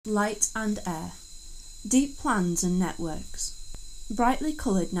Light and air. Deep plans and networks. Brightly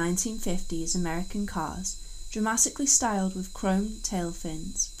coloured 1950s American cars, dramatically styled with chrome tail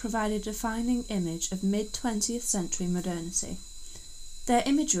fins, provide a defining image of mid-20th century modernity. Their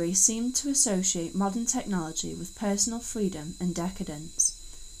imagery seemed to associate modern technology with personal freedom and decadence.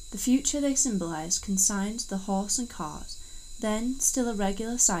 The future they symbolised consigned the horse and cart, then still a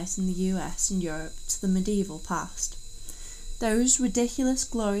regular sight in the US and Europe, to the medieval past. Those ridiculous,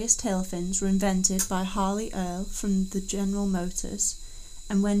 glorious tail fins were invented by Harley Earl from the General Motors,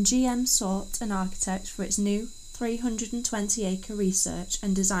 and when GM sought an architect for its new 320-acre research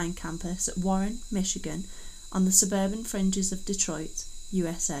and design campus at Warren, Michigan, on the suburban fringes of Detroit,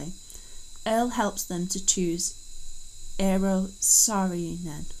 USA, Earl helped them to choose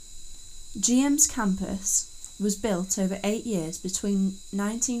Aero-Saarinen. GM's campus was built over 8 years between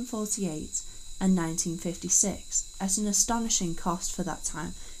 1948 and 1956 at an astonishing cost for that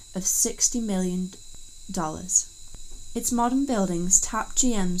time of $60 million. Its modern buildings tap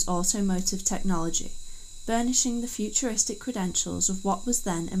GM's automotive technology, burnishing the futuristic credentials of what was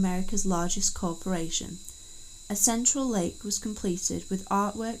then America's largest corporation. A central lake was completed with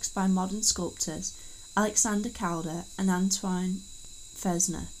artworks by modern sculptors Alexander Calder and Antoine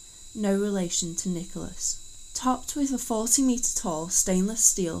Fesner, no relation to Nicholas. Topped with a 40-metre-tall stainless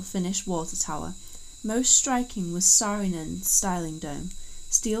steel finished water tower, most striking was Saarinen's styling dome,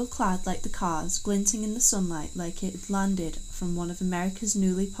 steel-clad like the cars, glinting in the sunlight like it had landed from one of America's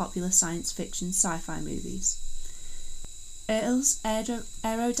newly popular science fiction sci-fi movies. Earl's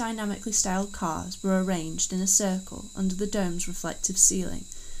aerodynamically styled cars were arranged in a circle under the dome's reflective ceiling,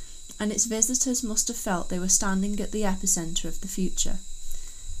 and its visitors must have felt they were standing at the epicentre of the future.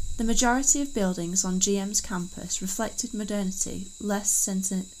 The majority of buildings on GM's campus reflected modernity less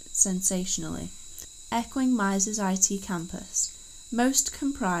sensationally, echoing Miser's IT campus. Most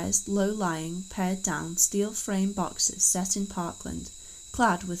comprised low-lying, pared-down steel-frame boxes set in parkland,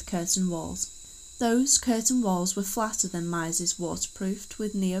 clad with curtain walls. Those curtain walls were flatter than Miser's, waterproofed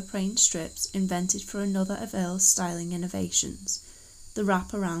with neoprene strips invented for another of Earl's styling innovations, the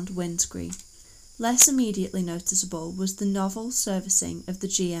wrap-around windscreen. Less immediately noticeable was the novel servicing of the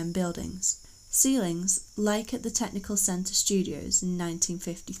GM buildings. Ceilings, like at the Technical Center Studios in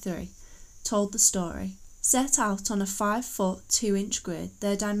 1953, told the story. Set out on a 5-foot, 2-inch grid,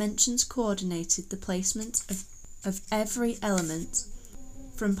 their dimensions coordinated the placement of every element,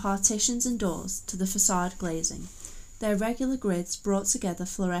 from partitions and doors to the facade glazing. Their regular grids brought together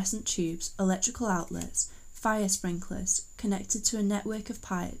fluorescent tubes, electrical outlets, fire sprinklers, connected to a network of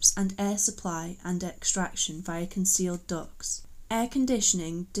pipes, and air supply and extraction via concealed ducts. Air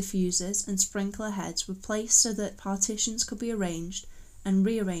conditioning, diffusers, and sprinkler heads were placed so that partitions could be arranged and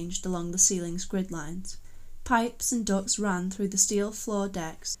rearranged along the ceiling's grid lines. Pipes and ducts ran through the steel floor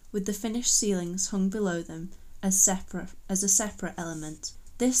decks, with the finished ceilings hung below them as a separate element.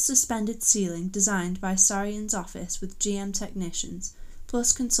 This suspended ceiling, designed by Saarinen's office with GM technicians,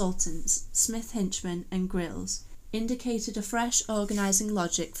 plus consultants, Smith Hinchman and Grills, indicated a fresh organising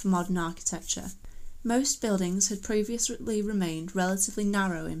logic for modern architecture. Most buildings had previously remained relatively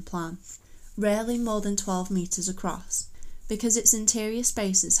narrow in plan, rarely more than 12 metres across, because its interior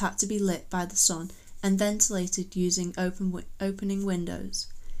spaces had to be lit by the sun and ventilated using opening windows.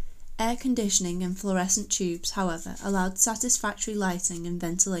 Air conditioning and fluorescent tubes, however, allowed satisfactory lighting and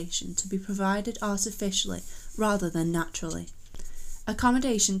ventilation to be provided artificially rather than naturally.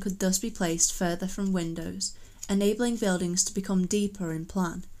 Accommodation could thus be placed further from windows, enabling buildings to become deeper in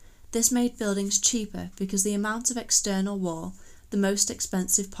plan. This made buildings cheaper because the amount of external wall, the most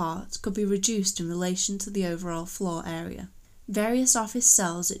expensive part, could be reduced in relation to the overall floor area. Various office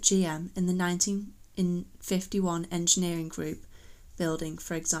cells at GM in the 1951 Engineering Group building,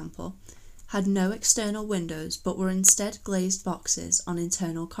 for example, had no external windows but were instead glazed boxes on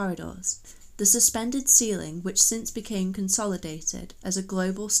internal corridors. The suspended ceiling, which since became consolidated as a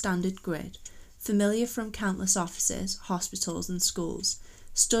global standard grid, familiar from countless offices, hospitals and schools,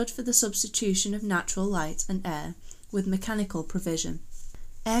 stood for the substitution of natural light and air with mechanical provision.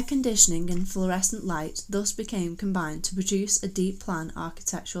 Air conditioning and fluorescent light thus became combined to produce a deep plan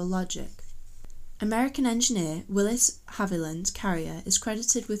architectural logic. American engineer Willis Haviland Carrier is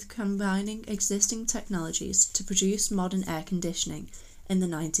credited with combining existing technologies to produce modern air conditioning in the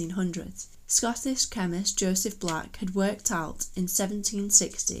 1900s. Scottish chemist Joseph Black had worked out in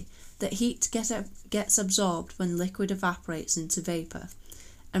 1760 that heat gets absorbed when liquid evaporates into vapour,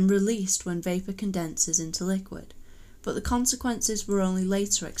 and released when vapour condenses into liquid, but the consequences were only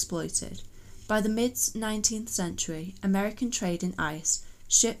later exploited. By the mid-19th century, American trade in ice,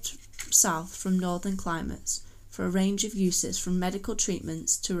 shipped south from northern climates, for a range of uses from medical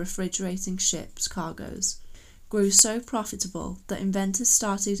treatments to refrigerating ships' cargoes, grew so profitable that inventors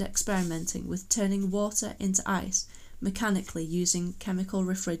started experimenting with turning water into ice mechanically using chemical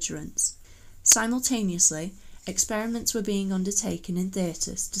refrigerants. Simultaneously, experiments were being undertaken in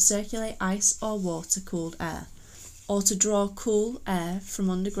theatres to circulate ice or water-cooled air, or to draw cool air from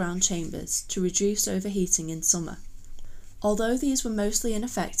underground chambers to reduce overheating in summer. Although these were mostly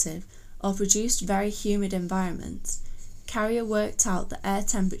ineffective or produced very humid environments, Carrier worked out that air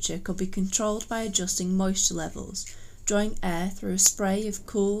temperature could be controlled by adjusting moisture levels, drawing air through a spray of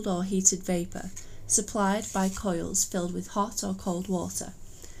cooled or heated vapour, supplied by coils filled with hot or cold water.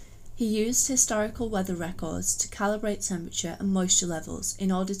 He used historical weather records to calibrate temperature and moisture levels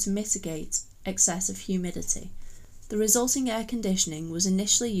in order to mitigate excessive humidity. The resulting air conditioning was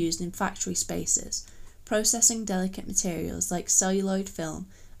initially used in factory spaces, processing delicate materials like celluloid film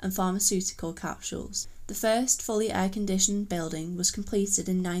and pharmaceutical capsules. The first fully air-conditioned building was completed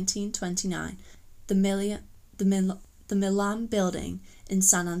in 1929, the Milan Building in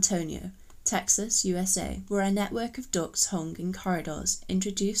San Antonio, Texas, USA, where a network of ducts hung in corridors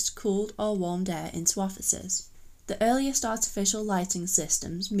introduced cooled or warmed air into offices. The earliest artificial lighting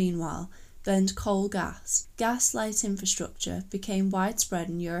systems, meanwhile, burned coal gas. Gas light infrastructure became widespread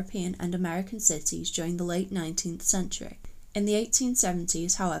in European and American cities during the late 19th century. In the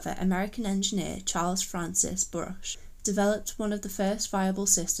 1870s, however, American engineer Charles Francis Brush developed one of the first viable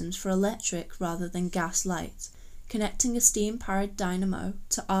systems for electric rather than gas light, connecting a steam-powered dynamo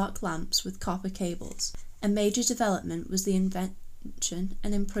to arc lamps with copper cables. A major development was the invention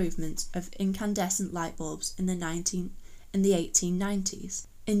and improvement of incandescent light bulbs in the 1890s,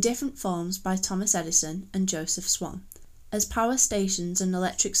 in different forms by Thomas Edison and Joseph Swan. As power stations and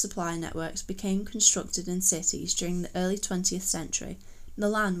electric supply networks became constructed in cities during the early 20th century,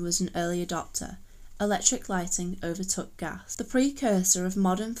 Milan was an early adopter. Electric lighting overtook gas. The precursor of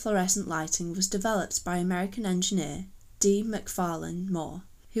modern fluorescent lighting was developed by American engineer D. McFarland Moore,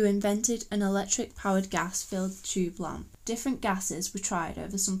 who invented an electric-powered gas-filled tube lamp. Different gases were tried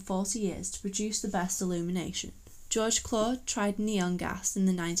over some 40 years to produce the best illumination. George Claude tried neon gas in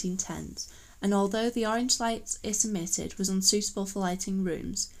the 1910s, and although the orange light it emitted was unsuitable for lighting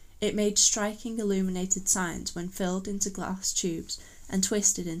rooms, it made striking illuminated signs when filled into glass tubes and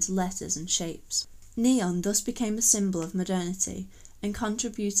twisted into letters and shapes. Neon thus became a symbol of modernity and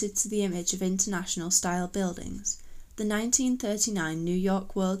contributed to the image of international-style buildings. The 1939 New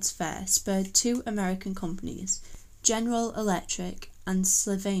York World's Fair spurred two American companies, General Electric and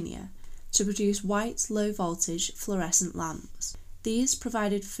Sylvania, to produce white, low-voltage fluorescent lamps. These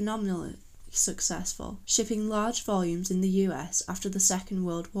proved phenomenally successful, shipping large volumes in the US after the Second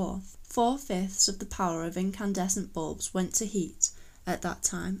World War. 4/5 of the power of incandescent bulbs went to heat at that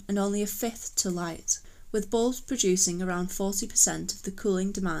time, and only 1/5 to light, with bulbs producing around 40% of the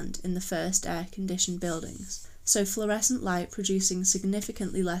cooling demand in the first air-conditioned buildings. So fluorescent light producing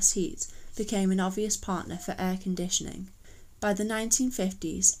significantly less heat became an obvious partner for air conditioning. By the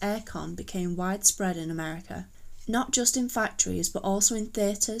 1950s, aircon became widespread in America, not just in factories but also in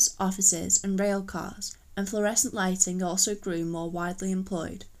theatres, offices and rail cars, and fluorescent lighting also grew more widely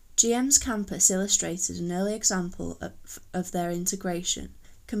employed. GM's campus illustrated an early example of their integration,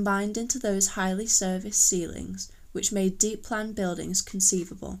 combined into those highly serviced ceilings which made deep-planned buildings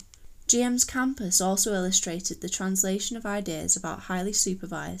conceivable. GM's campus also illustrated the translation of ideas about highly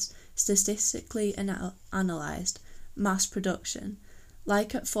supervised, statistically analysed mass production,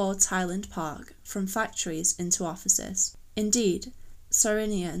 like at Ford's Highland Park, from factories into offices. Indeed,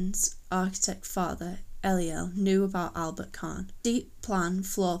 Sharr's architect father, Eliel, knew about Albert Kahn. Deep-plan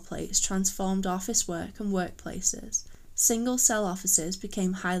floor plates transformed office work and workplaces. Single-cell offices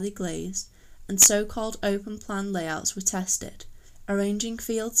became highly glazed, and so-called open-plan layouts were tested, arranging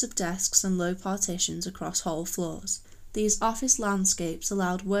fields of desks and low partitions across whole floors. These office landscapes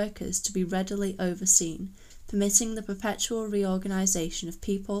allowed workers to be readily overseen, permitting the perpetual reorganization of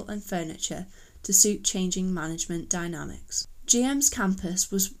people and furniture to suit changing management dynamics. GM's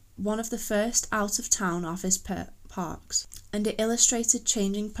campus was one of the first out-of-town office parks, and it illustrated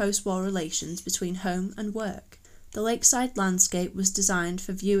changing post-war relations between home and work. The lakeside landscape was designed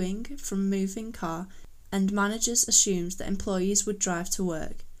for viewing from moving car, and managers assumed that employees would drive to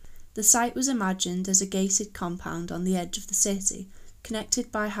work. The site was imagined as a gated compound on the edge of the city,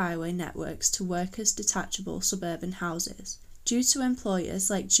 connected by highway networks to workers' detachable suburban houses. Due to employers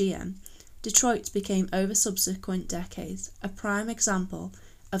like GM, Detroit became over subsequent decades a prime example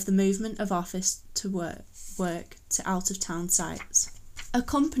of the movement of office to work to out-of-town sites.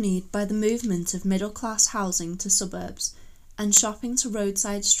 Accompanied by the movement of middle-class housing to suburbs and shopping to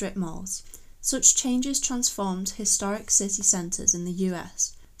roadside strip malls, Such changes transformed historic city centres in the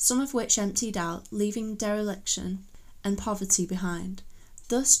US, some of which emptied out, leaving dereliction and poverty behind.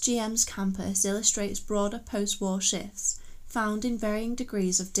 Thus, GM's campus illustrates broader post-war shifts, found in varying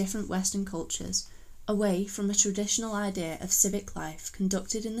degrees of different Western cultures, away from a traditional idea of civic life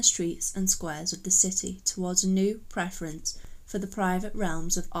conducted in the streets and squares of the city towards a new preference for the private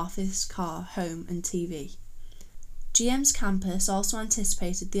realms of office, car, home, and TV. GM's campus also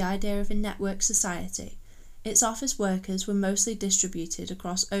anticipated the idea of a network society. Its office workers were mostly distributed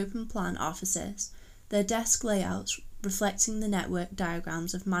across open-plan offices, their desk layouts reflecting the network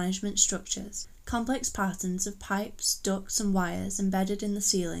diagrams of management structures. Complex patterns of pipes, ducts, and wires embedded in the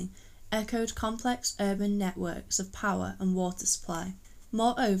ceiling echoed complex urban networks of power and water supply.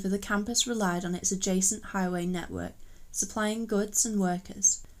 Moreover, the campus relied on its adjacent highway network, supplying goods and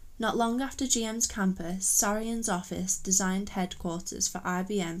workers. Not long after GM's campus, Sharr's office designed headquarters for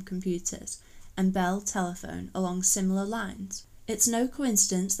IBM computers and Bell Telephone along similar lines. It's no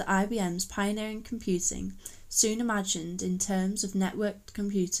coincidence that IBM's pioneering computing, soon imagined in terms of networked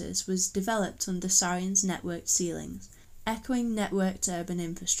computers, was developed under Sharr's networked ceilings, echoing networked urban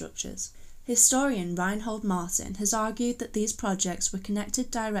infrastructures. Historian Reinhold Martin has argued that these projects were connected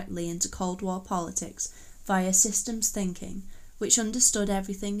directly into Cold War politics via systems thinking, which understood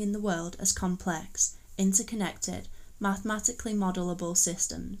everything in the world as complex, interconnected, mathematically modelable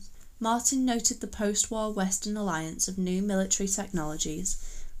systems. Martin noted the post-war Western alliance of new military technologies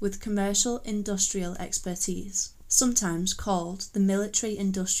with commercial industrial expertise, sometimes called the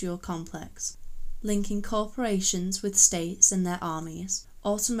military-industrial complex, linking corporations with states and their armies,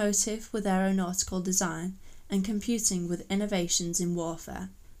 automotive with aeronautical design, and computing with innovations in warfare.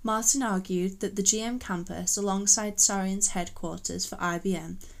 Martin argued that the GM campus, alongside Sharr's headquarters for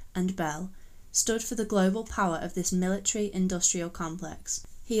IBM and Bell, stood for the global power of this military-industrial complex.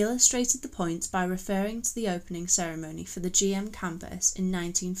 He illustrated the point by referring to the opening ceremony for the GM campus in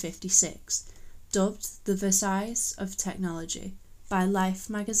 1956, dubbed the Versailles of Technology by Life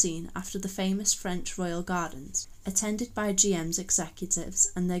magazine after the famous French Royal Gardens, attended by GM's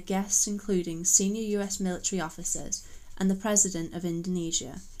executives and their guests including senior US military officers and the President of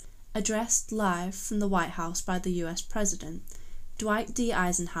Indonesia. Addressed live from the White House by the US President, Dwight D.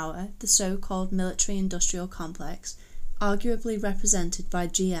 Eisenhower, the so-called military-industrial complex, arguably represented by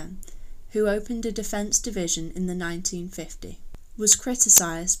GM, who opened a defense division in the 1950s, was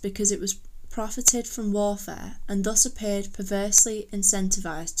criticized because it was profited from warfare and thus appeared perversely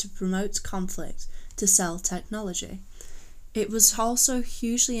incentivized to promote conflict to sell technology. It was also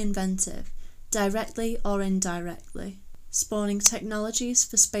hugely inventive, directly or indirectly, spawning technologies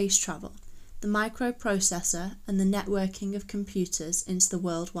for space travel, the microprocessor, and the networking of computers into the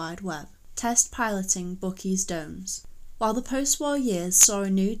World Wide Web. Test piloting Bucky's domes. While the post-war years saw a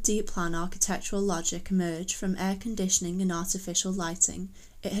new deep-plan architectural logic emerge from air conditioning and artificial lighting,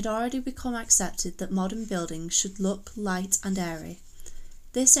 it had already become accepted that modern buildings should look light and airy.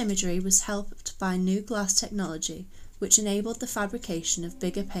 This imagery was helped by new glass technology, which enabled the fabrication of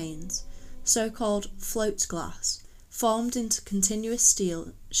bigger panes, so-called float glass, formed into continuous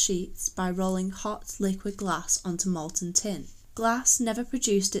steel sheets by rolling hot liquid glass onto molten tin. Glass never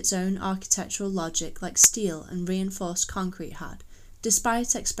produced its own architectural logic like steel and reinforced concrete had,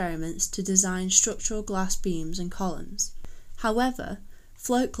 despite experiments to design structural glass beams and columns. However,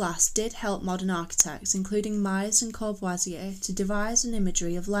 float glass did help modern architects, including Mies and Corbusier, to devise an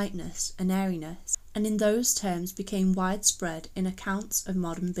imagery of lightness and airiness, and in those terms became widespread in accounts of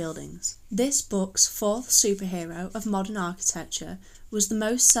modern buildings. This book's fourth superhero of modern architecture was the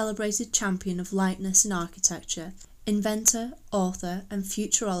most celebrated champion of lightness in architecture, inventor, author, and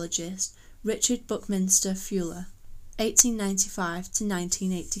futurologist Richard Buckminster Fuller, 1895 to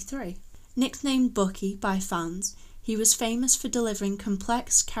 1983. Nicknamed Bucky by fans, he was famous for delivering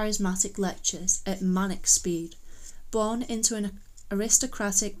complex, charismatic lectures at manic speed. Born into an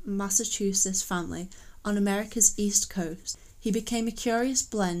aristocratic Massachusetts family on America's East Coast, he became a curious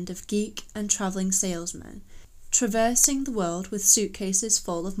blend of geek and traveling salesman, traversing the world with suitcases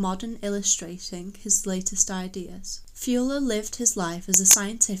full of modern illustrating his latest ideas. Fuller lived his life as a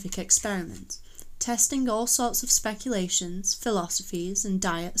scientific experiment, testing all sorts of speculations, philosophies, and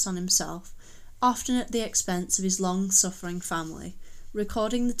diets on himself, often at the expense of his long-suffering family,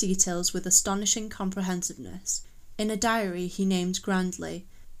 recording the details with astonishing comprehensiveness. In a diary he named grandly,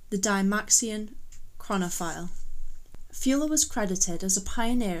 the Dymaxion Chronophile. Fuller was credited as a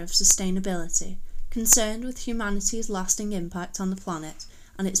pioneer of sustainability, concerned with humanity's lasting impact on the planet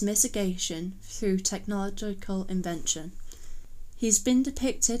and its mitigation through technological invention. He's been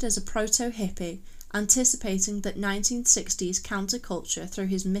depicted as a proto-hippie anticipating that 1960s counterculture through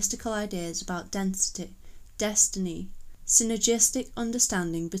his mystical ideas about density, destiny, synergistic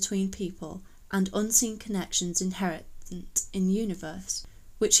understanding between people, and unseen connections inherent in universe,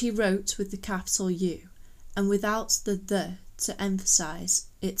 which he wrote with the capital U, and without the to emphasize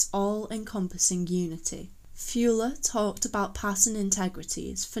its all-encompassing unity. Fuller talked about pattern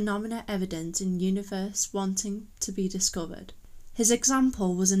integrities, phenomena evident in universe wanting to be discovered. His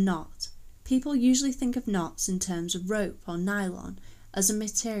example was a knot. People usually think of knots in terms of rope or nylon as a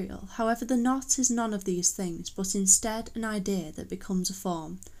material. However, the knot is none of these things, but instead an idea that becomes a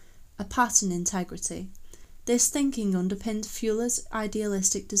form, a pattern integrity. This thinking underpinned Fuller's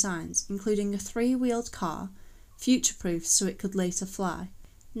idealistic designs, including a three-wheeled car, future-proof so it could later fly,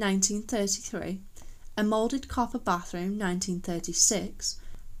 1933, a moulded copper bathroom, 1936,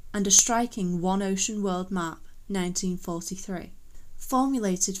 and a striking One Ocean World Map, 1943.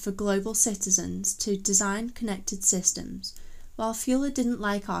 Formulated for global citizens to design connected systems. While Fuller didn't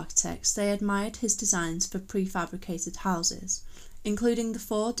like architects, they admired his designs for prefabricated houses, including the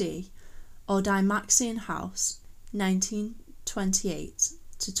 4D, or Dymaxion House,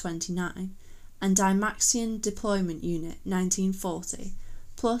 1928-29, and Dymaxion Deployment Unit, 1940,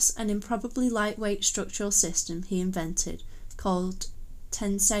 plus an improbably lightweight structural system he invented called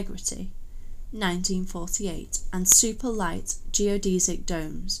tensegrity, 1948, and super light geodesic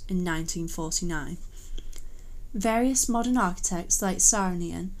domes in 1949. Various modern architects like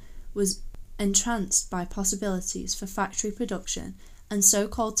Sharr was entranced by possibilities for factory production and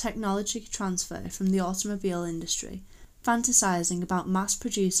so-called technology transfer from the automobile industry, fantasizing about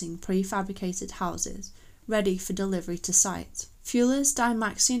mass-producing prefabricated houses ready for delivery to site. Fuller's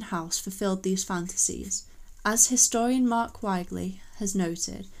Dymaxion house fulfilled these fantasies. As historian Mark Weigley has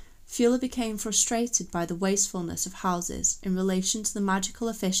noted, Fuller became frustrated by the wastefulness of houses in relation to the magical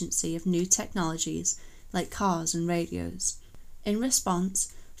efficiency of new technologies like cars and radios. In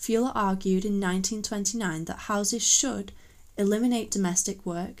response, Fuller argued in 1929 that houses should eliminate domestic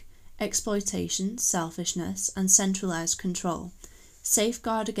work, exploitation, selfishness, and centralized control,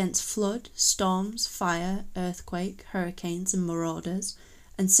 safeguard against flood, storms, fire, earthquake, hurricanes, and marauders,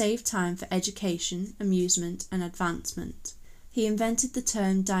 and save time for education, amusement, and advancement. He invented the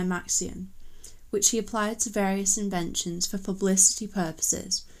term Dymaxion, which he applied to various inventions for publicity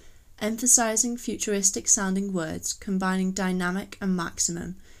purposes, emphasizing futuristic-sounding words combining dynamic and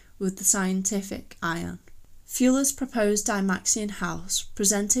maximum with the scientific ion. Fuller's proposed Dymaxion house,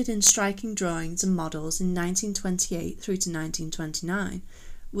 presented in striking drawings and models in 1928 through to 1929,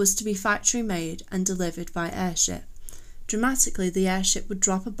 was to be factory-made and delivered by airship. Dramatically, the airship would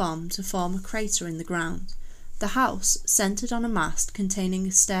drop a bomb to form a crater in the ground. The house, centered on a mast containing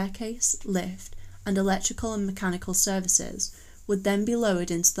a staircase, lift, and electrical and mechanical services, would then be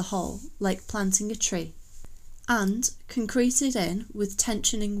lowered into the hole, like planting a tree, and, concreted in with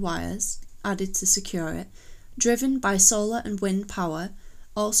tensioning wires added to secure it, driven by solar and wind power,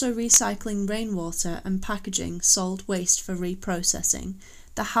 also recycling rainwater and packaging sold waste for reprocessing,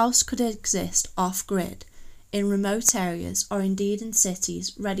 the house could exist off-grid, in remote areas or indeed in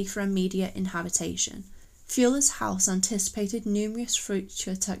cities ready for immediate inhabitation. Fuller's house anticipated numerous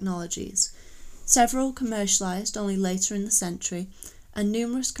future technologies, several commercialized only later in the century, and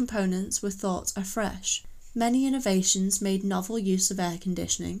numerous components were thought afresh. Many innovations made novel use of air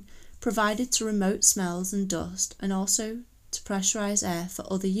conditioning, provided to remote smells and dust, and also to pressurize air for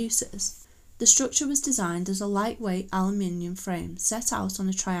other uses. The structure was designed as a lightweight aluminium frame set out on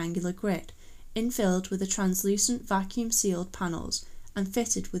a triangular grid, infilled with a translucent vacuum-sealed panels and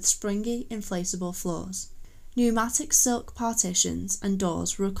fitted with springy, inflatable floors. Pneumatic silk partitions and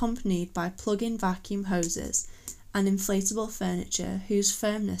doors were accompanied by plug-in vacuum hoses and inflatable furniture whose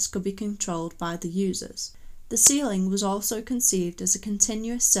firmness could be controlled by the users. The ceiling was also conceived as a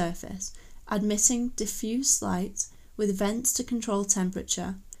continuous surface, admitting diffuse light with vents to control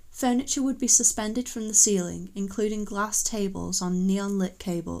temperature. Furniture would be suspended from the ceiling, including glass tables on neon-lit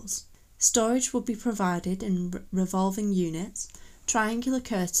cables. Storage would be provided in revolving units. Triangular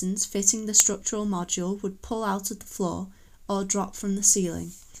curtains fitting the structural module would pull out of the floor or drop from the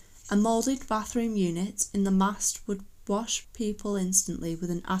ceiling. A moulded bathroom unit in the mast would wash people instantly with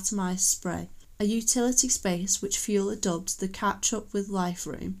an atomized spray. A utility space, which Fuller dubbed the catch-up with life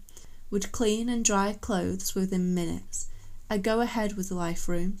room, would clean and dry clothes within minutes. A go-ahead with life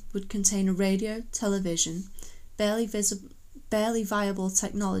room would contain a radio, television, barely viable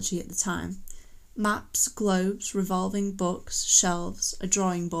technology at the time, maps, globes, revolving books, shelves, a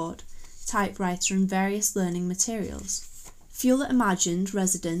drawing board, typewriter, and various learning materials. Fuller imagined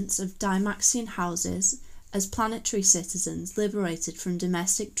residents of Dymaxion houses as planetary citizens liberated from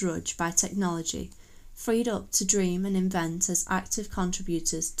domestic drudge by technology, freed up to dream and invent as active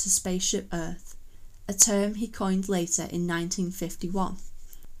contributors to Spaceship Earth, a term he coined later in 1951.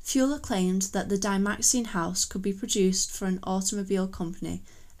 Fuller claimed that the Dymaxion house could be produced for an automobile company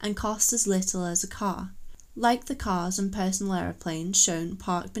and cost as little as a car. Like the cars and personal aeroplanes shown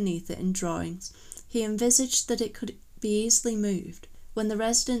parked beneath it in drawings, he envisaged that it could be easily moved. When the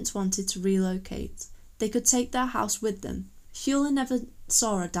residents wanted to relocate, they could take their house with them. Fuller never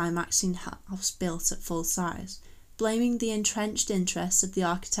saw a Dymaxion house built at full size, blaming the entrenched interests of the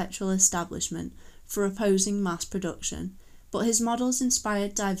architectural establishment for opposing mass production, but his models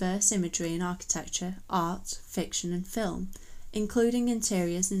inspired diverse imagery in architecture, art, fiction and film, including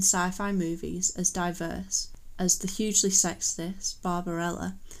interiors in sci-fi movies as diverse as the hugely sexist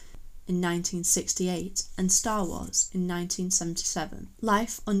Barbarella in 1968 and Star Wars in 1977.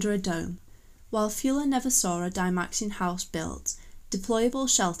 Life under a dome. While Fuller never saw a Dymaxion house built, deployable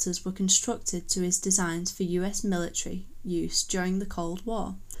shelters were constructed to his designs for US military use during the Cold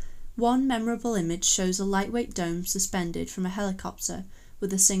War. One memorable image shows a lightweight dome suspended from a helicopter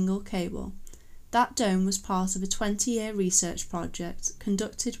with a single cable. That dome was part of a 20-year research project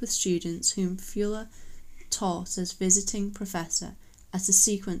conducted with students whom Fuller taught as visiting professor at a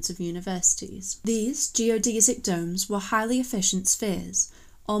sequence of universities. These geodesic domes were highly efficient spheres,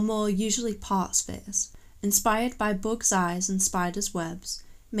 or more usually part spheres, inspired by bugs' eyes and spiders' webs,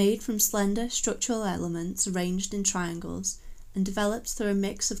 made from slender structural elements arranged in triangles, and developed through a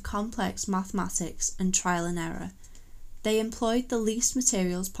mix of complex mathematics and trial and error. They employed the least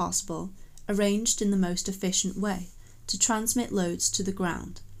materials possible, arranged in the most efficient way, to transmit loads to the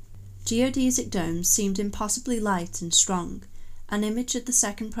ground. Geodesic domes seemed impossibly light and strong. An image of the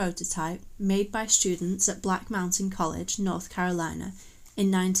second prototype, made by students at Black Mountain College, North Carolina, in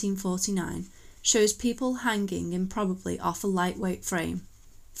 1949, shows people hanging improbably off a lightweight frame.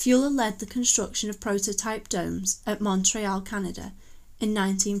 Fuller led the construction of prototype domes at Montreal, Canada, in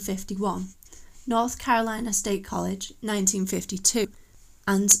 1951, North Carolina State College, 1952,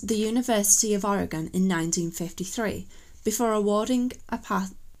 and the University of Oregon in 1953, before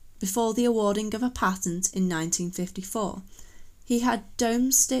the awarding of a patent in 1954. He had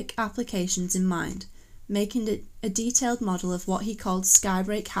dome stick applications in mind, making it a detailed model of what he called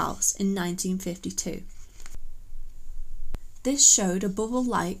Skybreak House in 1952. This showed a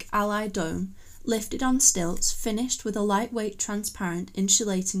bubble-like allied dome lifted on stilts finished with a lightweight transparent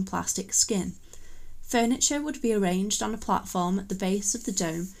insulating plastic skin. Furniture would be arranged on a platform at the base of the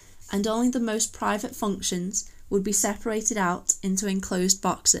dome, and only the most private functions would be separated out into enclosed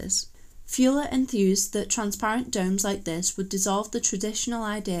boxes. Fuller enthused that transparent domes like this would dissolve the traditional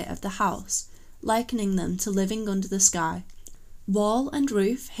idea of the house, likening them to living under the sky. Wall and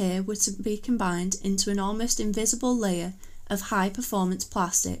roof here were to be combined into an almost invisible layer of high-performance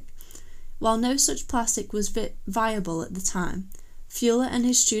plastic. While no such plastic was viable at the time, Fuller and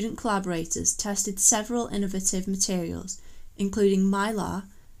his student collaborators tested several innovative materials, including mylar,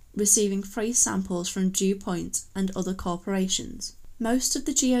 receiving free samples from DuPont and other corporations. Most of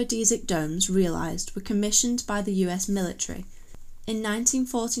the geodesic domes realized were commissioned by the US military. In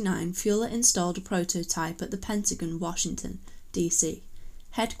 1949, Fuller installed a prototype at the Pentagon, Washington, D.C.,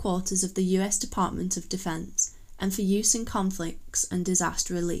 headquarters of the US Department of Defense, and for use in conflicts and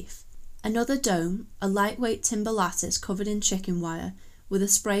disaster relief. Another dome, a lightweight timber lattice covered in chicken wire with a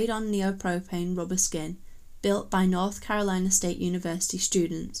sprayed-on neoprene rubber skin, built by North Carolina State University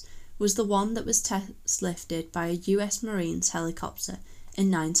students, was the one that was test-lifted by a US Marines helicopter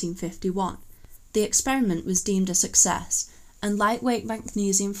in 1951. The experiment was deemed a success, and lightweight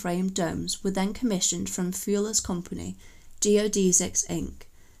magnesium-framed domes were then commissioned from Fuller's company, Geodesics Inc.,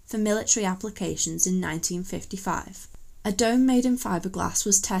 for military applications in 1955. A dome made in fiberglass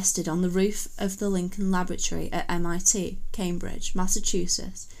was tested on the roof of the Lincoln Laboratory at MIT, Cambridge,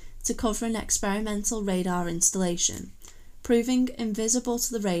 Massachusetts, to cover an experimental radar installation, proving invisible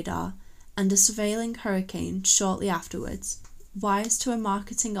to the radar and a surveilling hurricane shortly afterwards. Wise to a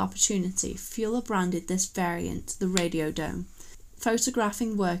marketing opportunity, Fuller branded this variant the Radio Dome,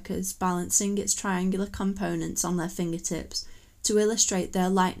 photographing workers balancing its triangular components on their fingertips to illustrate their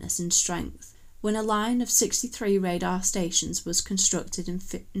lightness and strength. When a line of 63 radar stations was constructed in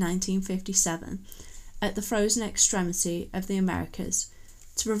 1957 at the frozen extremity of the Americas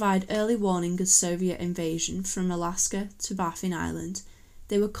to provide early warning of Soviet invasion from Alaska to Baffin Island,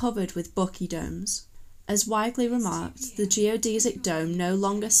 they were covered with Bucky domes. As widely remarked, the geodesic dome no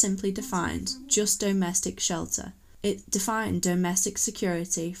longer simply defined just domestic shelter. It defined domestic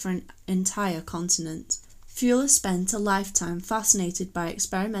security for an entire continent. Fuller spent a lifetime fascinated by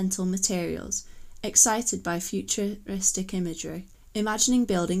experimental materials, excited by futuristic imagery, imagining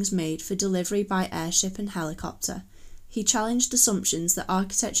buildings made for delivery by airship and helicopter. He challenged assumptions that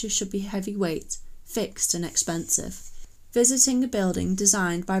architecture should be heavyweight, fixed and expensive. Visiting a building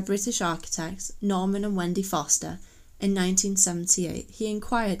designed by British architects Norman and Wendy Foster in 1978, he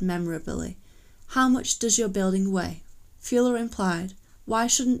inquired memorably, "How much does your building weigh?" Fuller replied, "Why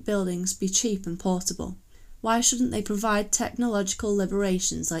shouldn't buildings be cheap and portable? Why shouldn't they provide technological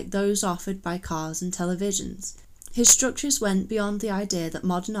liberations like those offered by cars and televisions?" His structures went beyond the idea that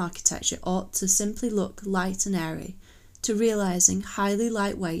modern architecture ought to simply look light and airy, to realizing highly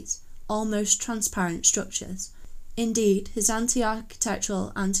lightweight, almost transparent structures. Indeed, his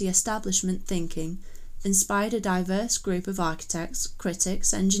anti-architectural, anti-establishment thinking inspired a diverse group of architects,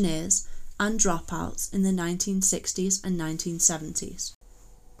 critics, engineers, and dropouts in the 1960s and 1970s.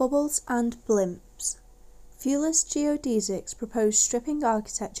 Bubbles and blimps. Fuller's geodesics proposed stripping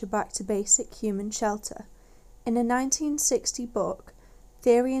architecture back to basic human shelter. In a 1960 book,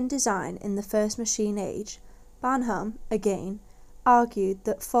 Theory and Design in the First Machine Age, Barnham, again, argued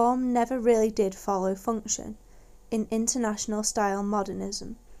that form never really did follow function in international-style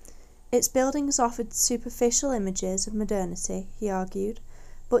modernism. Its buildings offered superficial images of modernity, he argued,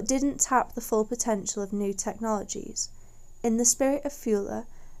 but didn't tap the full potential of new technologies. In the spirit of Fuller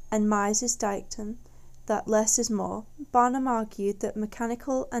and Mises' dictum that less is more, Barnum argued that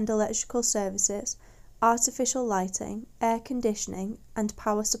mechanical and electrical services, artificial lighting, air conditioning, and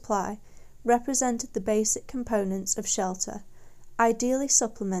power supply represented the basic components of shelter, ideally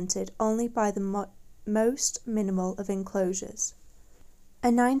supplemented only by the most minimal of enclosures. A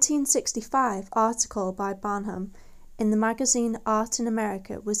 1965 article by Barnum in the magazine Art in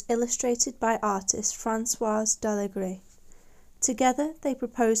America was illustrated by artist Françoise Dalegre. Together they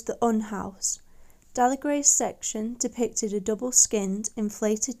proposed the Unhouse. Dalegre's section depicted a double-skinned,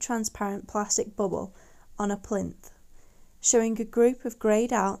 inflated transparent plastic bubble on a plinth, showing a group of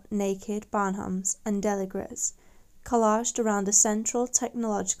greyed-out, naked Barnhams and Dalegres collaged around a central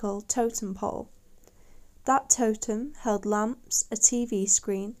technological totem pole. That totem held lamps, a TV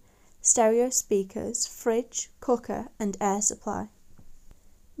screen, stereo speakers, fridge, cooker, and air supply.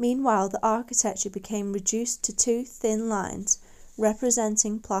 Meanwhile, the architecture became reduced to two thin lines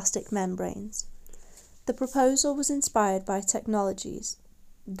representing plastic membranes. The proposal was inspired by technologies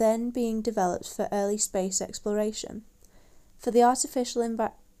then being developed for early space exploration. For the artificial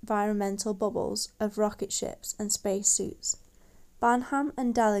environmental bubbles of rocket ships and spacesuits, Barnham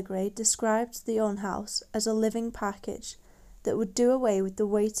and Dalegre described the Unhouse as a living package that would do away with the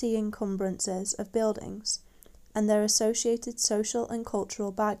weighty encumbrances of buildings and their associated social and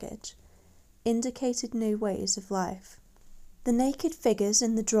cultural baggage, indicated new ways of life. The naked figures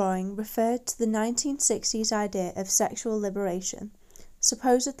in the drawing referred to the 1960s idea of sexual liberation,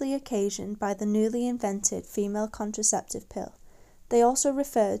 supposedly occasioned by the newly invented female contraceptive pill. They also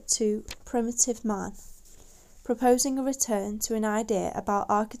referred to primitive man, proposing a return to an idea about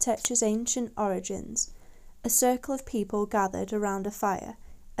architecture's ancient origins, a circle of people gathered around a fire,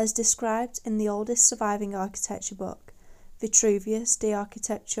 as described in the oldest surviving architecture book, Vitruvius de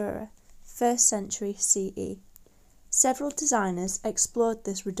Architectura, 1st century CE. Several designers explored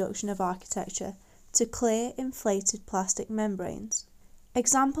this reduction of architecture to clear, inflated plastic membranes.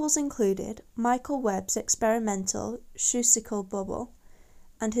 Examples included Michael Webb's experimental Schusical bubble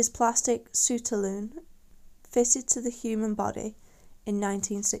and his plastic Sutaloon fitted to the human body in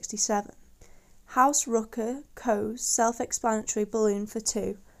 1967. House Rucker Co.'s self-explanatory balloon for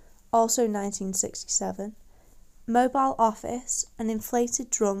two, also 1967. Mobile Office, an inflated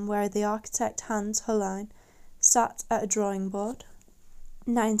drum where the architect Hans Hollein sat at a drawing board,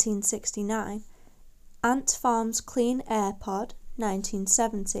 1969. Ant Farm's Clean Air Pod,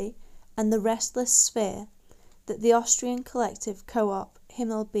 1970, and The Restless Sphere, that the Austrian collective co-op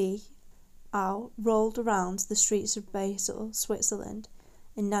Himmelbee rolled around the streets of Basel, Switzerland,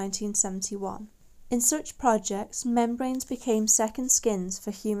 in 1971. In such projects, membranes became second skins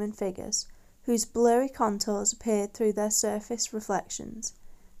for human figures, whose blurry contours appeared through their surface reflections.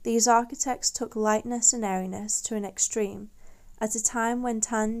 These architects took lightness and airiness to an extreme, at a time when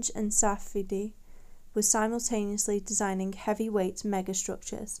Tange and Safdie was simultaneously designing heavyweight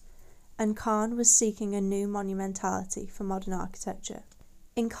megastructures, and Kahn was seeking a new monumentality for modern architecture.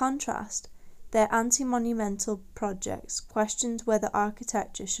 In contrast, their anti-monumental projects questioned whether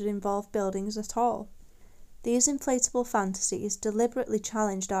architecture should involve buildings at all. These inflatable fantasies deliberately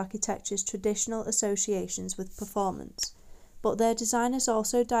challenged architecture's traditional associations with performance, but their designers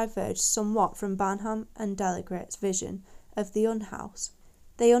also diverged somewhat from Barnham and Dalegre's vision of the Unhouse.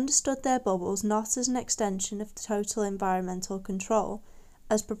 They understood their bubbles not as an extension of total environmental control,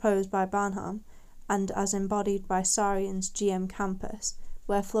 as proposed by Barnham, and as embodied by Sarian's GM campus,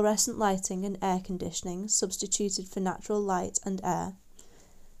 where fluorescent lighting and air conditioning substituted for natural light and air,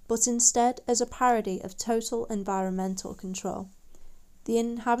 but instead as a parody of total environmental control. The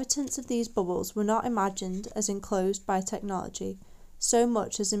inhabitants of these bubbles were not imagined as enclosed by technology, so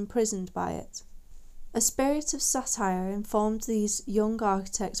much as imprisoned by it. A spirit of satire informed these young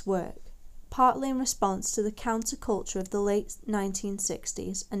architects' work, partly in response to the counterculture of the late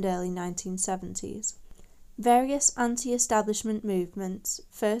 1960s and early 1970s. Various anti-establishment movements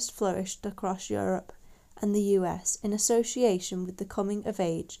first flourished across Europe and the US in association with the coming of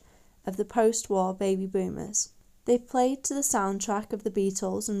age of the post-war baby boomers. They played to the soundtrack of the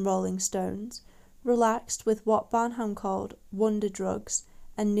Beatles and Rolling Stones, relaxed with what Barnham called wonder drugs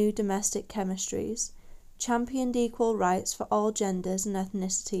and new domestic chemistries, championed equal rights for all genders and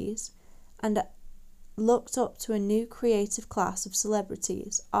ethnicities, and looked up to a new creative class of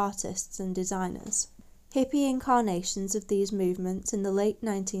celebrities, artists and designers. Hippie incarnations of these movements in the late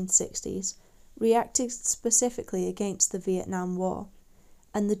 1960s reacted specifically against the Vietnam War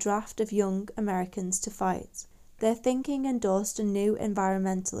and the draft of young Americans to fight. Their thinking endorsed a new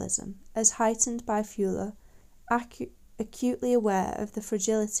environmentalism, as heightened by Fuller, acutely aware of the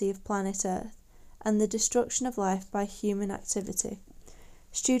fragility of planet Earth and the destruction of life by human activity.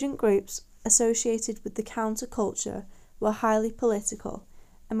 Student groups associated with the counterculture were highly political,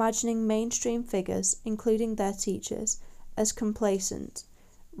 imagining mainstream figures, including their teachers, as complacent,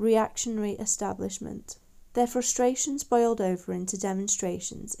 reactionary establishment. Their frustrations boiled over into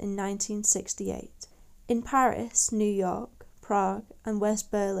demonstrations in 1968. In Paris, New York, Prague, and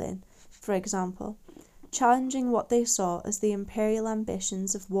West Berlin, for example, challenging what they saw as the imperial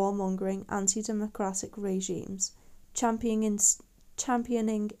ambitions of warmongering anti-democratic regimes,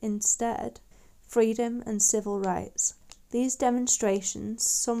 championing instead freedom and civil rights. These demonstrations,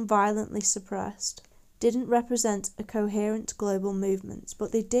 some violently suppressed, didn't represent a coherent global movement,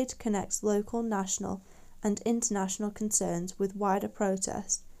 but they did connect local, national, and international concerns with wider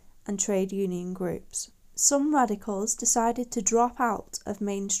protest and trade union groups. Some radicals decided to drop out of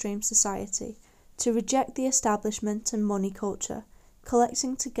mainstream society, to reject the establishment and money culture,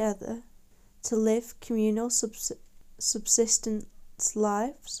 collecting together to live communal subsistence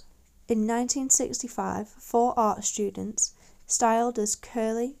lives. In 1965, 4 art students, styled as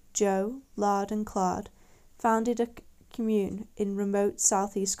Curly, Joe, Lard and Claude, founded a commune in remote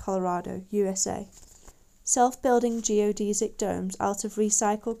southeast Colorado, USA. Self-building geodesic domes out of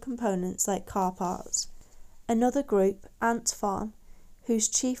recycled components like car parts. Another group, Ant Farm, whose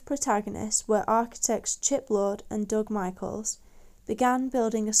chief protagonists were architects Chip Lord and Doug Michaels, began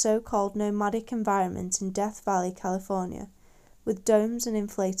building a so-called nomadic environment in Death Valley, California, with domes and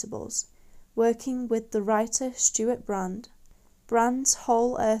inflatables, working with the writer Stuart Brand. Brand's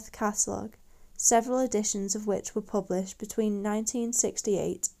Whole Earth Catalogue, several editions of which were published between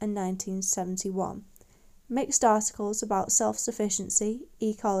 1968 and 1971, mixed articles about self-sufficiency,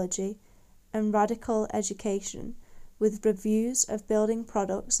 ecology, and radical education, with reviews of building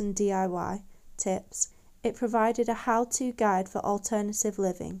products and DIY tips. It provided a how-to guide for alternative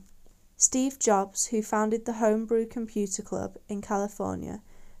living. Steve Jobs, who founded the Homebrew Computer Club in California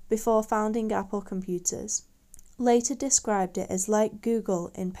before founding Apple Computers, later described it as like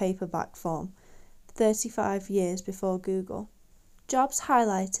Google in paperback form, 35 years before Google. Jobs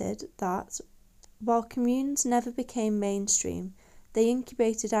highlighted that, while communes never became mainstream, they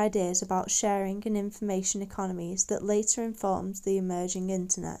incubated ideas about sharing and information economies that later informed the emerging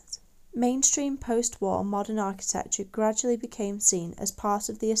Internet. Mainstream post-war modern architecture gradually became seen as part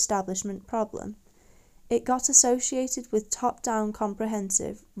of the establishment problem. It got associated with top-down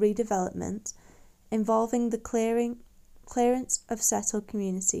comprehensive redevelopment involving the clearance of settled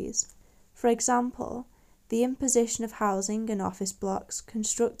communities. For example, the imposition of housing and office blocks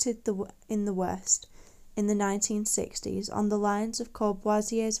constructed in the West in the 1960s on the lines of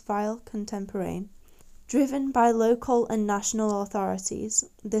Courvoisier's Ville Contemporaine. Driven by local and national authorities,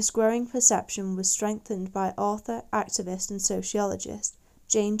 this growing perception was strengthened by author, activist and sociologist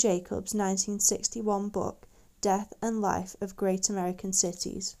Jane Jacobs' 1961 book, Death and Life of Great American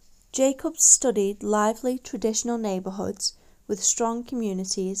Cities. Jacobs studied lively traditional neighborhoods with strong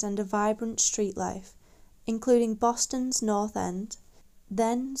communities and a vibrant street life, including Boston's North End,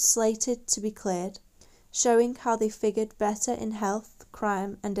 then slated to be cleared, showing how they figured better in health,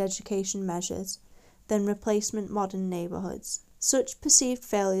 crime and education measures than replacement modern neighborhoods. Such perceived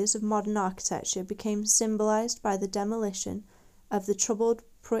failures of modern architecture became symbolized by the demolition of the troubled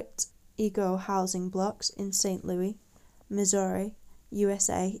Pruitt-Igoe housing blocks in St. Louis, Missouri,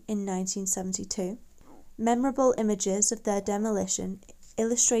 USA in 1972. Memorable images of their demolition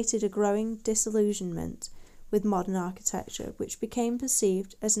illustrated a growing disillusionment with modern architecture, which became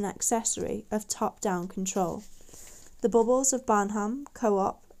perceived as an accessory of top-down control. The bubbles of Barnham,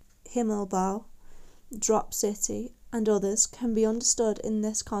 Co-op, Himmelbau, Drop City, and others can be understood in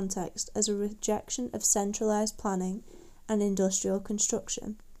this context as a rejection of centralized planning and industrial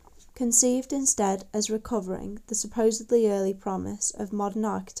construction, conceived instead as recovering the supposedly early promise of modern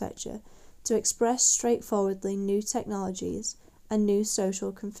architecture to express straightforwardly new technologies and new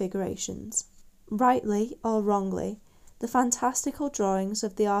social configurations. Rightly or wrongly, the fantastical drawings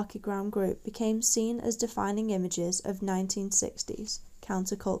of the Archigram group became seen as defining images of 1960s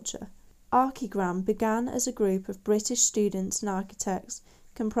counterculture. Archigram began as a group of British students and architects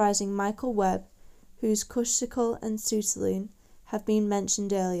comprising Michael Webb, whose Cushsicle and Sutherland have been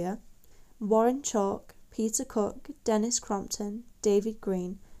mentioned earlier, Warren Chalk, Peter Cook, Dennis Crompton, David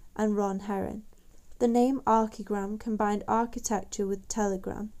Green, and Ron Herron. The name Archigram combined architecture with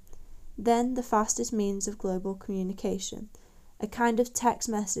telegram, then the fastest means of global communication, a kind of text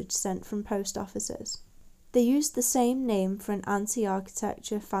message sent from post offices. They used the same name for an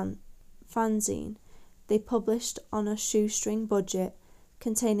anti-architecture fanzine they published on a shoestring budget,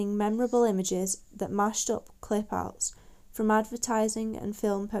 containing memorable images that mashed up clip-outs from advertising and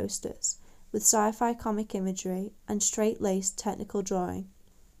film posters, with sci-fi comic imagery and straight-laced technical drawing.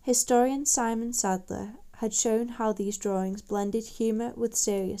 Historian Simon Sadler had shown how these drawings blended humour with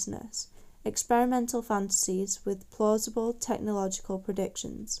seriousness, experimental fantasies with plausible technological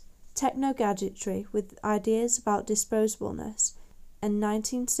predictions, techno-gadgetry with ideas about disposableness, and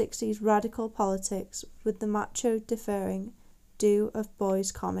 1960s radical politics with the macho-deferring do of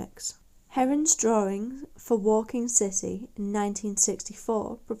boys' comics. Herron's drawing for Walking City in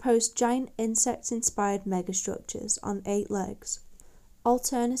 1964 proposed giant insect-inspired megastructures on 8 legs,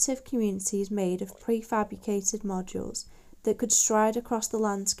 alternative communities made of prefabricated modules that could stride across the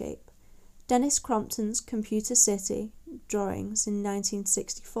landscape. Dennis Crompton's Computer City drawings in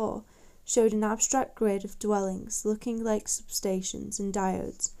 1964 showed an abstract grid of dwellings looking like substations and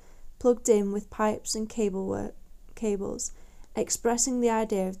diodes, plugged in with pipes and cables, expressing the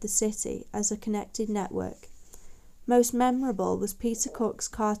idea of the city as a connected network. Most memorable was Peter Cook's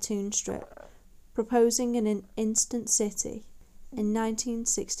cartoon strip, proposing an instant city, in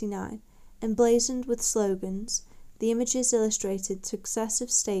 1969, emblazoned with slogans. The images illustrated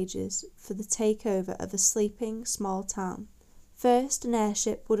successive stages for the takeover of a sleeping small town. First, an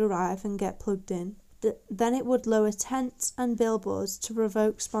airship would arrive and get plugged in. Then it would lower tents and billboards to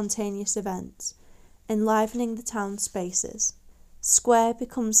provoke spontaneous events, enlivening the town's spaces. Square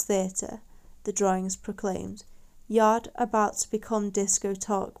becomes theatre, the drawings proclaimed. Yard about to become disco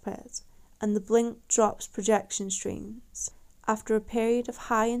talk pit, and the blink drops projection streams. After a period of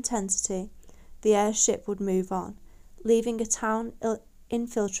high intensity, the airship would move on, leaving a town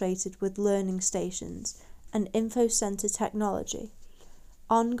infiltrated with learning stations and info center technology.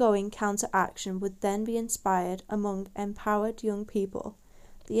 Ongoing counteraction would then be inspired among empowered young people,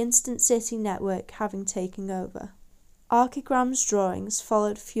 the Instant City network having taken over. Archigram's drawings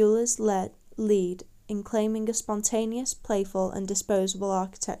followed Fuller's lead in claiming a spontaneous, playful, and disposable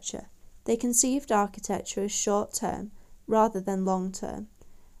architecture. They conceived architecture as short-term rather than long-term,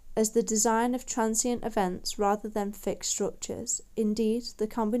 as the design of transient events rather than fixed structures. Indeed, the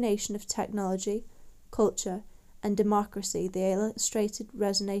combination of technology, culture, and democracy they illustrated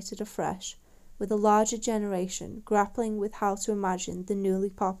resonated afresh with a larger generation grappling with how to imagine the newly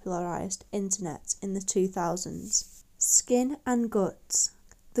popularized internet in the 2000s. Skin and guts.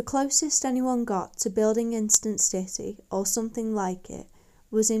 The closest anyone got to building Instant City, or something like it,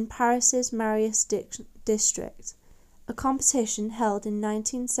 was in Paris's Marius district. A competition held in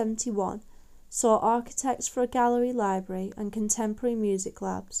 1971 saw architects for a gallery, library, and contemporary music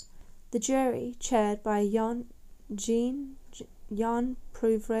labs. The jury, chaired by Jan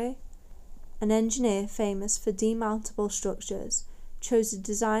Prouvré, an engineer famous for demountable structures, chose a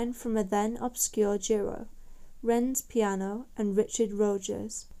design from a then obscure Giro, Renz Piano, and Richard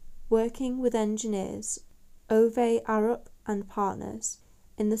Rogers, working with engineers Ove Arup and partners.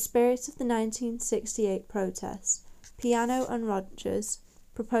 In the spirit of the 1968 protests, Piano and Rogers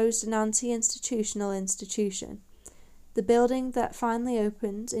proposed an anti-institutional institution. The building that finally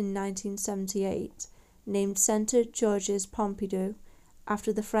opened in 1978, named Centre Georges Pompidou,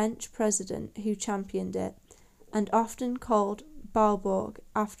 after the French president who championed it, and often called Beaubourg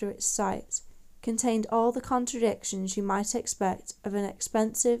after its site, contained all the contradictions you might expect of an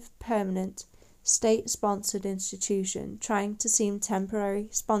expensive, permanent, state-sponsored institution trying to seem temporary,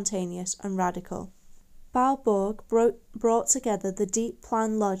 spontaneous, and radical. Beaubourg brought together the deep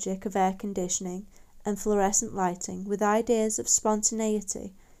plan logic of air conditioning and fluorescent lighting with ideas of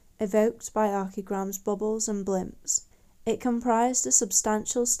spontaneity evoked by archigram's bubbles and blimps. It comprised a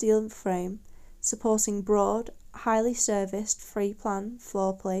substantial steel frame supporting broad, highly serviced free-plan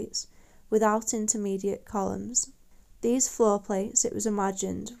floor plates without intermediate columns. These floor plates, it was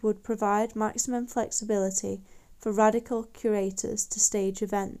imagined, would provide maximum flexibility for radical curators to stage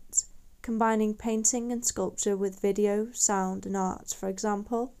events, combining painting and sculpture with video, sound and art, for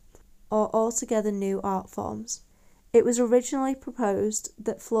example, or altogether new art forms. It was originally proposed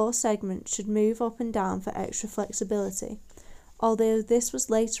that floor segments should move up and down for extra flexibility, although this was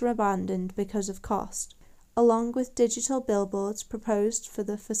later abandoned because of cost, along with digital billboards proposed for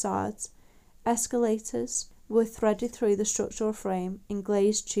the facades. Escalators were threaded through the structural frame in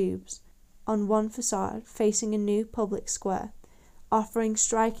glazed tubes on one facade facing a new public square, offering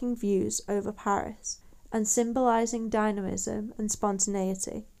striking views over Paris and symbolizing dynamism and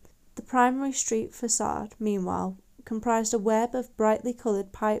spontaneity. The primary street facade, meanwhile, comprised a web of brightly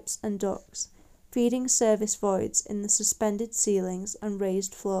coloured pipes and ducts, feeding service voids in the suspended ceilings and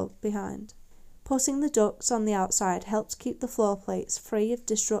raised floor behind. Putting the ducts on the outside helped keep the floor plates free of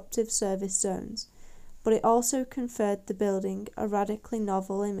disruptive service zones, but it also conferred the building a radically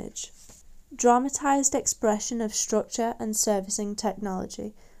novel image. Dramatised expression of structure and servicing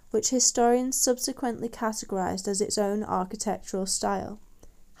technology, which historians subsequently categorised as its own architectural style.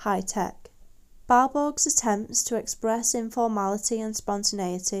 High-tech. Balborg's attempts to express informality and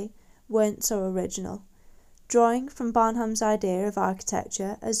spontaneity weren't so original. Drawing from Barnham's idea of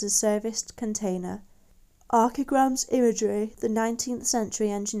architecture as a serviced container, archigram's imagery, the 19th century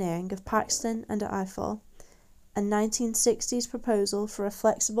engineering of Paxton and Eiffel, and 1960s proposal for a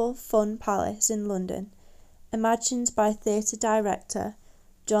flexible, fun palace in London, imagined by theatre director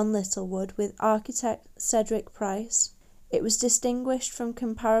John Littlewood with architect Cedric Price, it was distinguished from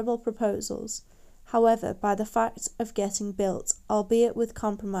comparable proposals, however, by the fact of getting built, albeit with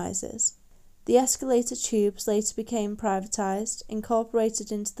compromises. The escalator tubes later became privatised,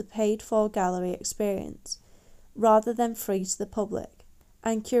 incorporated into the paid-for gallery experience, rather than free to the public,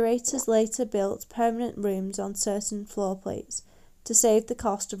 and curators later built permanent rooms on certain floor plates to save the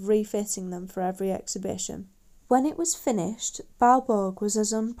cost of refitting them for every exhibition. When it was finished, Balborg was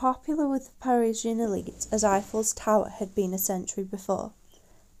as unpopular with the Parisian elite as Eiffel's Tower had been a century before.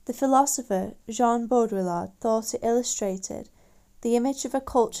 The philosopher Jean Baudrillard thought it illustrated the image of a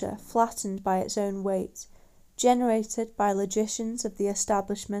culture flattened by its own weight, generated by logicians of the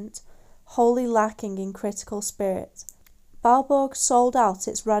establishment, wholly lacking in critical spirit. Balborg sold out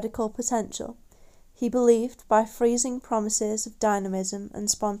its radical potential. He believed by freezing promises of dynamism and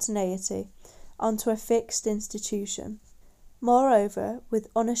spontaneity onto a fixed institution. Moreover, with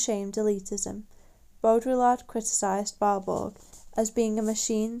unashamed elitism, Baudrillard criticised Balborg as being a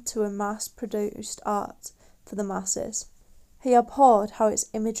machine to a mass-produced art for the masses. He abhorred how its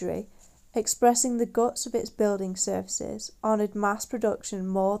imagery, expressing the guts of its building surfaces, honoured mass production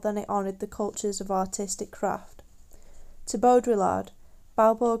more than it honoured the cultures of artistic craft. To Baudrillard,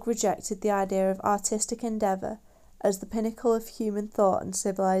 Balborg rejected the idea of artistic endeavour as the pinnacle of human thought and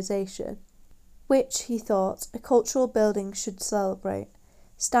civilization, which, he thought, a cultural building should celebrate,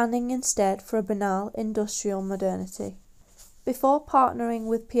 standing instead for a banal industrial modernity. Before partnering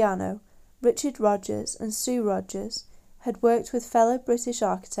with Piano, Richard Rogers and Sue Rogers had worked with fellow British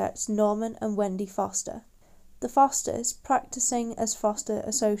architects Norman and Wendy Foster. The Fosters, practising as Foster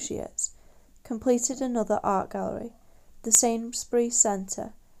Associates, completed another art gallery, the Sainsbury's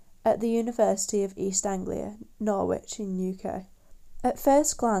Centre, at the University of East Anglia, Norwich in UK. At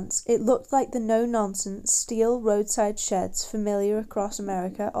first glance, it looked like the no-nonsense steel roadside sheds familiar across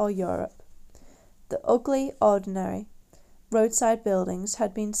America or Europe. The ugly, ordinary roadside buildings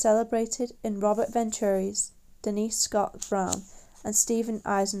had been celebrated in Robert Venturi's, Denise Scott Brown, and Stephen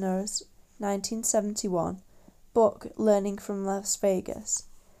Eisner's 1971 book Learning from Las Vegas,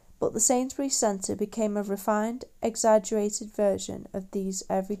 but the Sainsbury's Centre became a refined, exaggerated version of these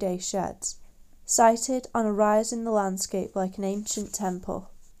everyday sheds, sited on a rise in the landscape like an ancient temple.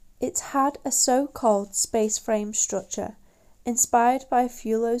 It had a so-called space frame structure, inspired by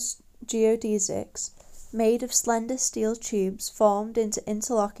Fuello's geodesics, made of slender steel tubes formed into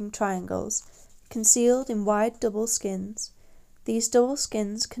interlocking triangles, concealed in wide double skins. These double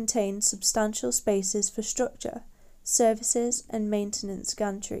skins contained substantial spaces for structure, services and maintenance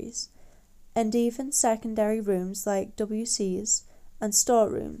gantries, and even secondary rooms like WCs and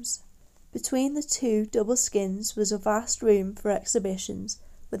storerooms. Between the two double skins was a vast room for exhibitions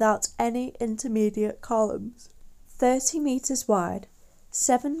without any intermediate columns. 30 metres wide,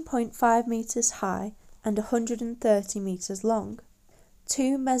 7.5 metres high and 130 metres long.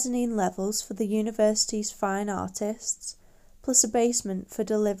 2 mezzanine levels for the university's fine artists, plus a basement for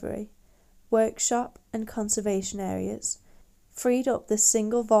delivery, workshop and conservation areas, freed up this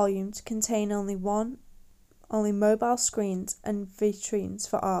single volume to contain only mobile screens and vitrines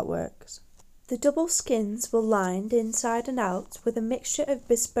for artworks. The double skins were lined inside and out with a mixture of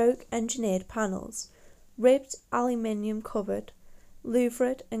bespoke engineered panels, ribbed aluminium covered,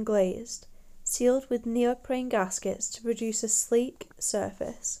 louvred and glazed, sealed with neoprene gaskets to produce a sleek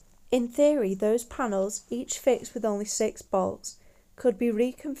surface. In theory, those panels, each fixed with only 6 bolts, could be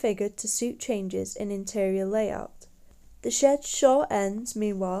reconfigured to suit changes in interior layout. The shed's short ends,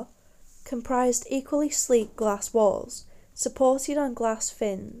 meanwhile, comprised equally sleek glass walls, supported on glass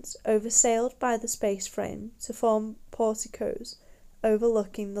fins, oversailed by the space frame to form porticos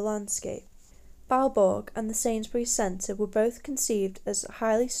overlooking the landscape. Baalborg and the Sainsbury's Centre were both conceived as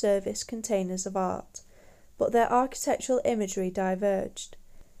highly serviced containers of art, but their architectural imagery diverged.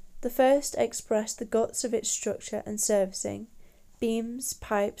 The first expressed the guts of its structure and servicing, beams,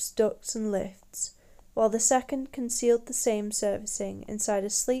 pipes, ducts and lifts, while the second concealed the same servicing inside a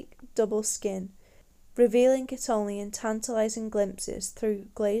sleek double skin, revealing it only in tantalizing glimpses through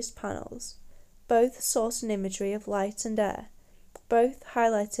glazed panels. Both sought an imagery of light and air. Both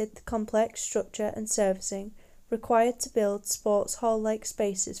highlighted the complex structure and servicing required to build sports hall-like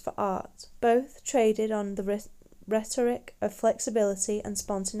spaces for art. Both traded on the rhetoric of flexibility and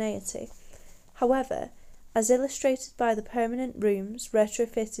spontaneity. However, as illustrated by the permanent rooms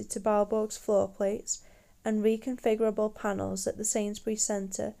retrofitted to Baalborg's floor plates and reconfigurable panels at the Sainsbury's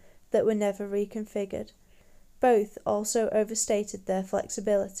Centre that were never reconfigured, both also overstated their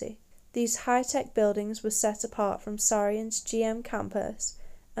flexibility. These high-tech buildings were set apart from Saarion's GM campus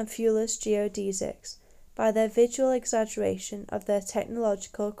and Fuller's geodesics by their visual exaggeration of their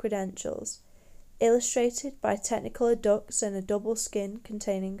technological credentials, illustrated by technicolor ducts and a double skin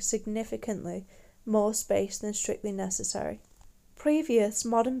containing significantly more space than strictly necessary. Previous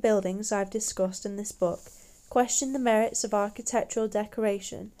modern buildings I've discussed in this book question the merits of architectural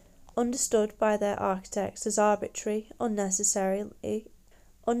decoration, understood by their architects as arbitrary, unnecessary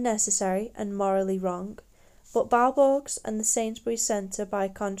and morally wrong, but Baalborg's and the Sainsbury's Centre, by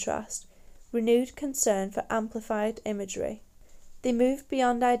contrast, renewed concern for amplified imagery. They moved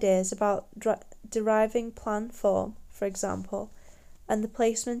beyond ideas about deriving plan form, for example, and the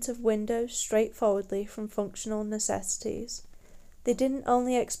placement of windows straightforwardly from functional necessities. They didn't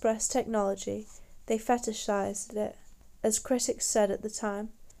only express technology, they fetishized it, as critics said at the time.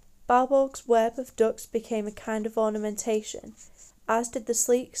 Baalborg's web of ducts became a kind of ornamentation, as did the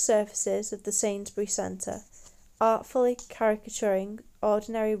sleek surfaces of the Sainsbury's Centre, artfully caricaturing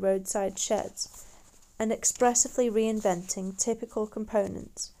ordinary roadside sheds, and expressively reinventing typical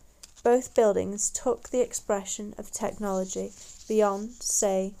components. Both buildings took the expression of technology beyond,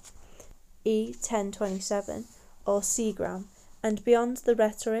 say, E1027 or Seagram, and beyond the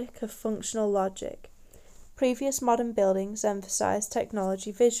rhetoric of functional logic. Previous modern buildings emphasized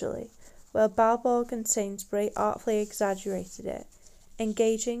technology visually, while Baalborg and Sainsbury artfully exaggerated it,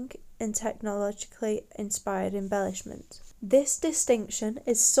 engaging in technologically inspired embellishment. This distinction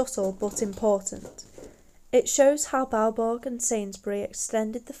is subtle but important. It shows how Baalborg and Sainsbury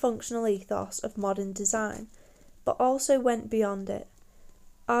extended the functional ethos of modern design, but also went beyond it.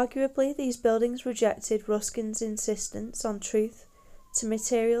 Arguably, these buildings rejected Ruskin's insistence on truth to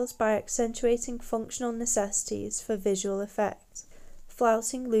materials by accentuating functional necessities for visual effect,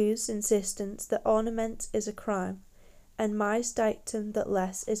 flouting Lew's insistence that ornament is a crime, and May's dictum that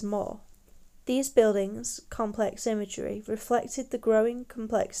less is more. These buildings' complex imagery reflected the growing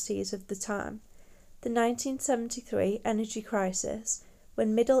complexities of the time. The 1973 energy crisis,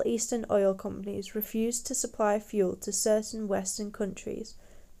 when Middle Eastern oil companies refused to supply fuel to certain Western countries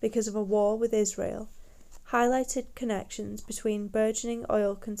because of a war with Israel, highlighted connections between burgeoning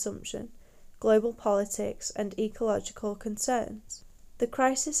oil consumption, global politics, and ecological concerns. The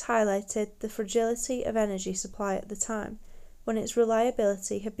crisis highlighted the fragility of energy supply at the time, when its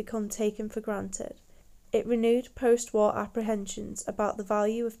reliability had become taken for granted. It renewed post-war apprehensions about the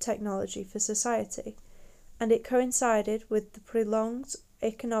value of technology for society, and it coincided with the prolonged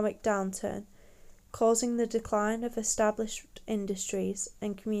economic downturn, causing the decline of established industries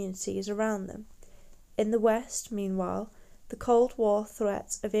and communities around them. In the West, meanwhile, the Cold War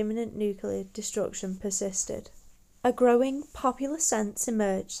threat of imminent nuclear destruction persisted. A growing popular sense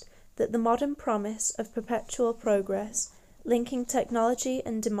emerged that the modern promise of perpetual progress, linking technology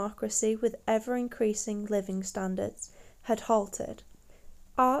and democracy with ever-increasing living standards, had halted.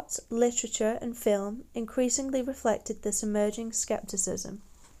 Art, literature, and film increasingly reflected this emerging skepticism.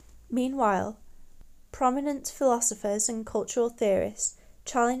 Meanwhile, prominent philosophers and cultural theorists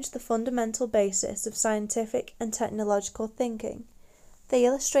challenged the fundamental basis of scientific and technological thinking. They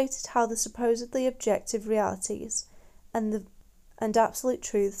illustrated how the supposedly objective realities and absolute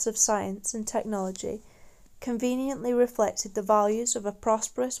truths of science and technology conveniently reflected the values of a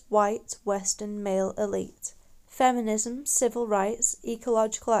prosperous white Western male elite. Feminism, civil rights,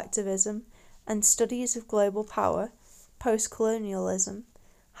 ecological activism, and studies of global power, post-colonialism,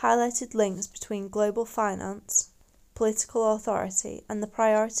 highlighted links between global finance, political authority, and the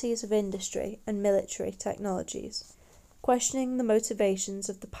priorities of industry and military technologies, questioning the motivations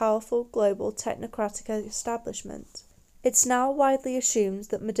of the powerful global technocratic establishment. It's now widely assumed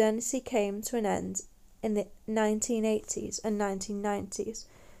that modernity came to an end in the 1980s and 1990s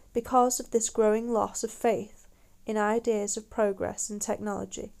because of this growing loss of faith in ideas of progress and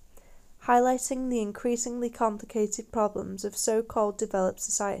technology, highlighting the increasingly complicated problems of so-called developed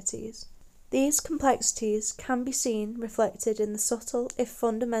societies. These complexities can be seen reflected in the subtle, if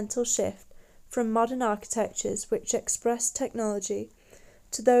fundamental, shift from modern architectures which express technology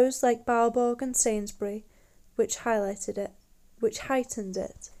to those like Balborg and Sainsbury, which heightened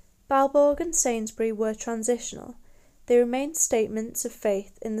it. Balborg and Sainsbury were transitional. They remained statements of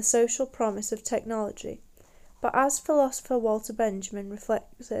faith in the social promise of technology. But as philosopher Walter Benjamin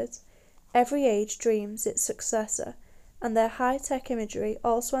reflected, every age dreams its successor, and their high-tech imagery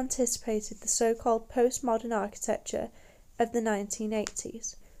also anticipated the so-called postmodern architecture of the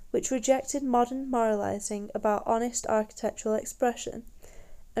 1980s, which rejected modern moralizing about honest architectural expression,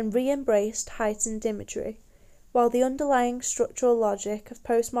 and re-embraced heightened imagery. While the underlying structural logic of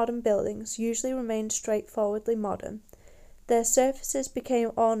postmodern buildings usually remained straightforwardly modern, their surfaces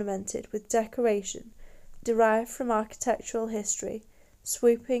became ornamented with decoration derived from architectural history,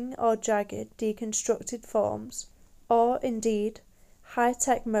 swooping or jagged deconstructed forms, or, indeed,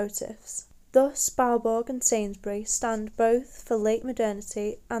 high-tech motifs. Thus, Balborg and Sainsbury stand both for late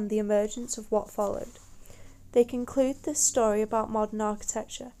modernity and the emergence of what followed. They conclude this story about modern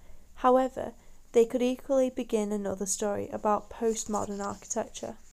architecture. However, they could equally begin another story about postmodern architecture.